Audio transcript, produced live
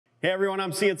Hey everyone,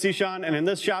 I'm CNC Sean, and in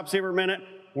this ShopSabre Minute,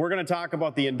 we're going to talk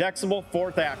about the Indexable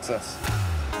fourth axis.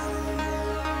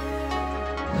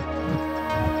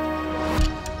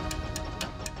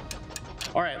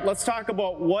 All right, let's talk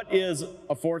about what is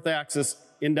a fourth axis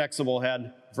indexable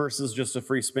head versus just a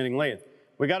free spinning lathe.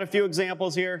 We got a few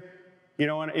examples here. You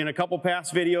know, in a couple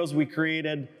past videos, we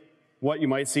created what you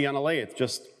might see on a lathe.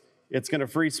 Just, it's going to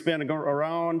free spin and go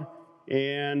around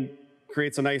and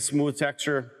creates a nice smooth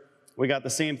texture. We got the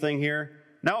same thing here.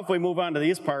 Now if we move on to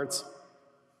these parts,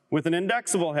 with an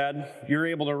indexable head, you're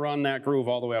able to run that groove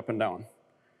all the way up and down.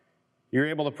 You're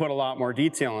able to put a lot more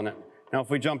detail in it. Now if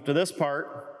we jump to this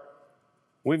part,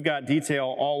 we've got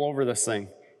detail all over this thing.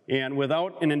 And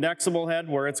without an indexable head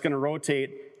where it's going to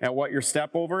rotate at what your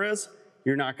step over is,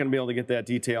 you're not going to be able to get that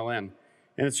detail in.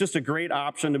 And it's just a great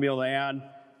option to be able to add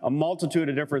a multitude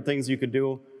of different things you could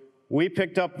do. We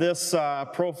picked up this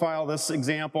profile, this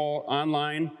example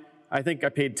online. I think I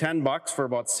paid $10 for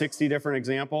about 60 different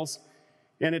examples.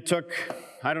 And it took,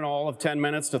 I don't know, all of 10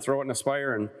 minutes to throw it in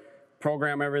Aspire and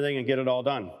program everything and get it all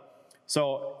done.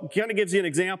 So it kind of gives you an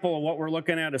example of what we're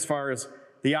looking at as far as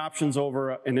the options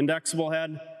over an indexable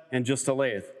head and just a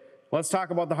lathe. Let's talk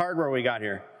about the hardware we got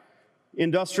here.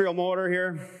 Industrial motor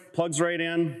here, plugs right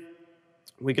in.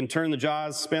 We can turn the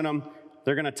jaws, spin them.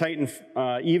 They're going to tighten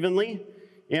evenly,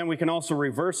 and we can also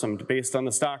reverse them based on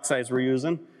the stock size we're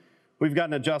using. We've got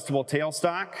an adjustable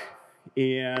tailstock,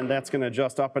 and that's going to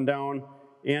adjust up and down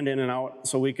and in and out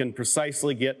so we can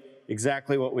precisely get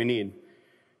exactly what we need.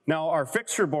 Now our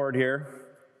fixture board here,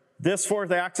 this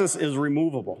fourth axis is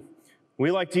removable. We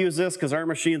like to use this because our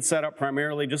machine's set up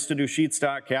primarily just to do sheet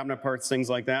stock, cabinet parts, things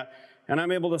like that. And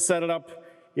I'm able to set it up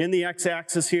in the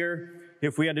x-axis here.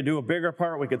 If we had to do a bigger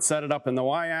part, we could set it up in the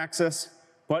y-axis,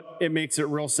 but it makes it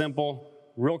real simple,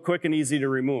 real quick and easy to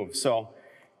remove. So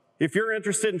if you're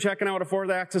interested in checking out a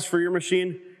fourth axis for your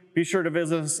machine, be sure to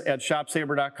visit us at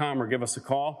ShopSabre.com or give us a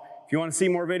call. If you want to see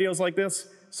more videos like this,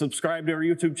 subscribe to our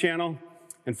YouTube channel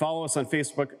and follow us on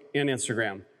Facebook and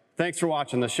Instagram. Thanks for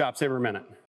watching the ShopSabre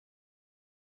Minute.